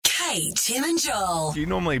Kate, Tim and Joel. Do you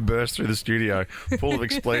normally burst through the studio full of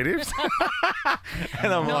expletives?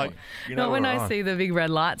 And I'm like, you know, Not when we're I on. see the big red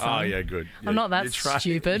lights on. Oh, yeah, good. I'm not that You're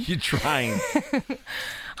stupid. You're trained.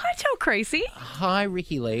 Hi, Joel Creasy. Hi,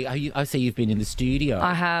 Ricky Lee. I see you've been in the studio.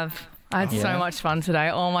 I have. I had so much fun today.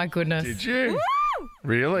 Oh, my goodness. Did you? Woo!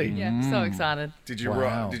 Really? Yeah, I'm so excited. Did you Wow.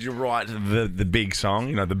 write? Did you write the big song?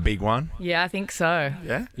 You know, the big one. Yeah, I think so.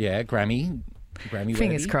 Yeah. Yeah, Grammy Fingers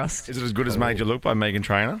worthy. crossed. Is it as good as Made You Look by Megan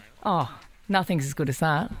Trainor? Oh, nothing's as good as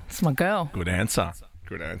that. It's my girl. Good answer.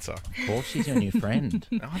 Good answer. Well, she's your new friend.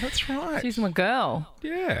 Oh, that's right. She's my girl.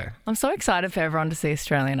 Yeah. I'm so excited for everyone to see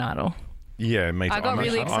Australian Idol. Yeah, me too. I got I'm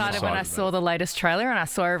really excited excited when I saw the latest trailer and I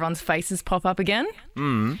saw everyone's faces pop up again. It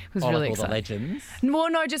was really Like all the exciting. legends. Well,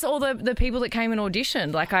 no, just all the people that came and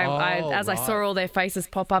auditioned. Like as I saw all their faces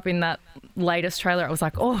pop up in that latest trailer, I was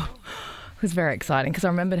like, oh, it was very exciting because I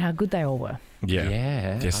remembered how good they all were. Yeah.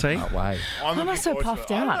 Yeah. You see? I can't wait. Why am I so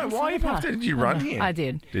puffed out? I don't know. Why are you puffed out? Did you run here? I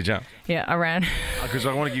did. Did you? Yeah, I ran. Because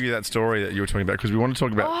I want to give you that story that you were talking about because we want to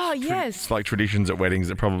talk about Oh, yes. like traditions at weddings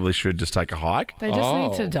that probably should just take a hike. They just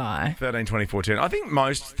need Oh. to die. 13, 24, 10. I think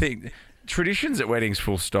most traditions at weddings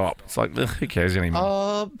full stop. It's like, ugh, who cares anymore?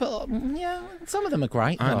 Oh, but yeah, some of them are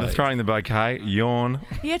great. Though. Throwing the bouquet, yawn.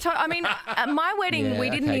 Yeah, I mean, at my wedding, Yeah, we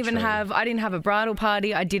didn't okay, even true. I didn't have a bridal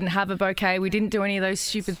party. I didn't have a bouquet. We didn't do any of those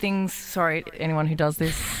stupid things. Sorry, anyone who does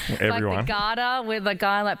this. Everyone. Like the garter, where the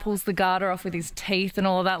guy like pulls the garter off with his teeth and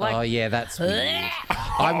all of that. Like, Oh yeah, that's weird.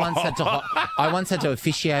 I once had to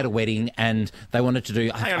officiate a wedding, and they wanted to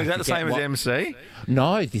do. Hang on, is that the same as MC?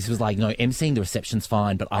 No, this was like emceeing the reception's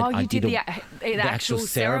fine, but I you did did the actual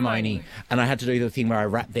ceremony. and I had to do the thing where I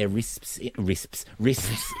wrapped their wrists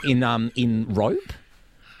in rope.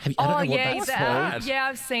 I don't know what that's called. yeah,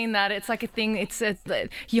 I've seen that. It's like a thing.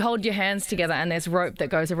 You hold your hands together and there's rope that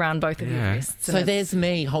goes around both of your wrists. So there's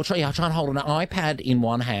me. I'll try and hold an iPad in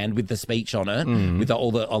one hand with the speech on it, with all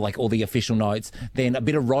the official notes. Then a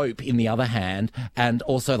bit of rope in the other hand, and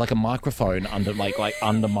also like a microphone under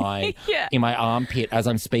under my Yeah. in my armpit as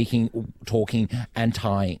I'm speaking, talking, and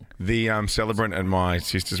tying. The celebrant at my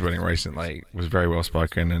sister's wedding recently was very well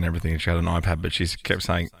spoken and everything. She had an iPad, but she kept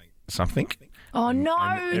saying something. Oh no,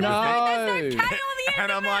 there's no K on the end. And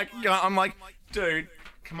I'm like, dude,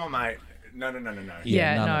 come on, mate. No. Yeah, none of no.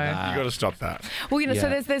 that. You got to stop that. Well, so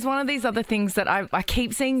Yeah. there's one of these other things that I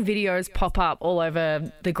keep seeing videos pop up all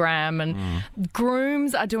over the gram, and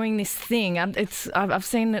grooms are doing this thing. I've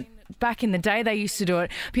seen it back in the day. They used to do it.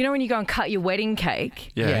 But you know when you go and cut your wedding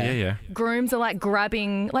cake, Yeah. grooms are like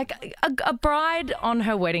grabbing like a bride on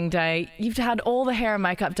her wedding day. You've had all the hair and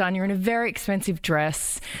makeup done. You're in a very expensive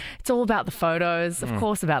dress. It's all about the photos, of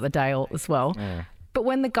course, about the day as well. But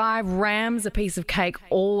when the guy rams a piece of cake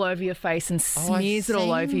all over your face and smears it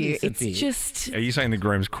all over you, it's just... Are you saying the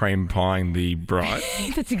groom's cream pieing the bride?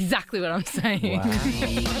 That's exactly what I'm saying.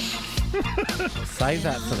 Wow. Save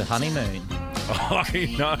that for the honeymoon.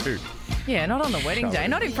 I know. Yeah, not on the wedding day.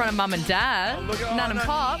 Not in front of mum and dad. Nan and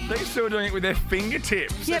pop. They're still doing it with their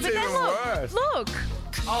fingertips. Yeah, That's but then even look. worse. Look.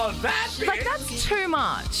 Oh, that bit. Like, that's too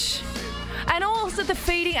much. And also the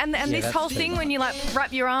feeding and this that's whole too thing when you like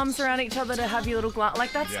wrap your arms around each other to have your little glass.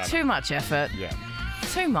 Like, that's too much effort. Yeah.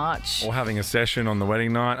 Too much. Or having a session on the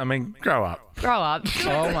wedding night. I mean, grow up. Grow up.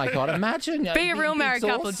 Oh my God! Imagine Be a real married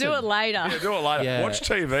couple. Do it later. Yeah, do it later. Yeah. Watch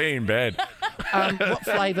TV in bed. What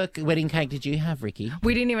flavour wedding cake did you have, Ricky?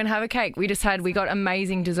 We didn't even have a cake. We got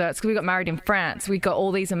amazing desserts because we got married in France. We got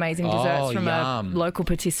all these amazing desserts from yum. a local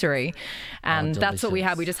patisserie. And that's what we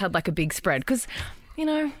had. We just had like a big spread because,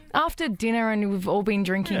 after dinner and we've all been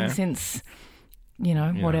drinking since,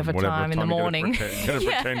 whatever time in the morning. You're going to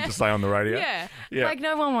pretend to stay on the radio. Yeah. Like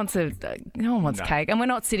no one wants cake. And we're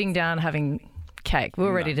not sitting down having cake.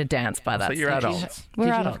 We're ready to dance by that So you're stage. adults. We're Did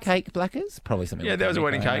you adults. have cake, Blackers? Probably something. Yeah, there was a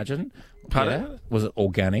organic, wedding I cake. imagine. Pardon? Yeah. Was it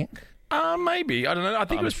organic? Maybe. I don't know. I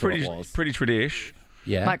think it was sure pretty it was. pretty tradish.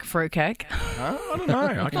 Yeah. Like fruitcake. I don't know. I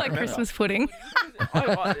can't Like remember. Christmas pudding.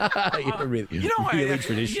 You're really, really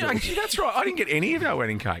traditional. Actually, that's right. I didn't get any of our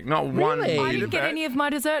wedding cake. Not one. Really? bit I didn't of get it. any of my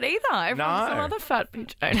dessert either. Everyone's some No. other fat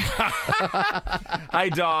bitch. Hey,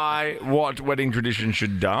 Di, what wedding tradition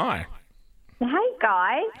should die? Hey,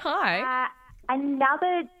 guys. Hi.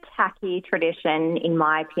 Another tacky tradition, in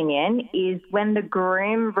my opinion, is when the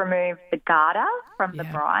groom removes the garter from the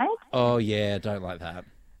bride. Oh yeah, don't like that.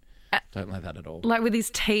 Don't like that at all. Like with his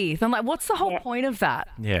teeth. I'm like, what's the whole point of that?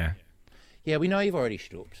 Yeah. Yeah, we know you've already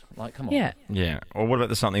stooped. Like, come on. Yeah. Yeah. Or what about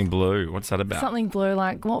the something blue? What's that about? Something blue,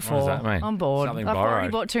 like, what for? does that mean? I'm bored. Something I've already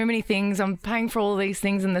borrowed. bought too many things. I'm paying for all these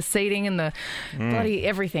things and the seating and the bloody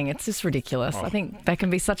everything. It's just ridiculous. I think they can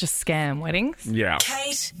be such a scam, weddings. Yeah.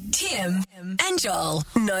 Kate, Tim, and Joel.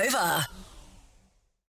 Nova.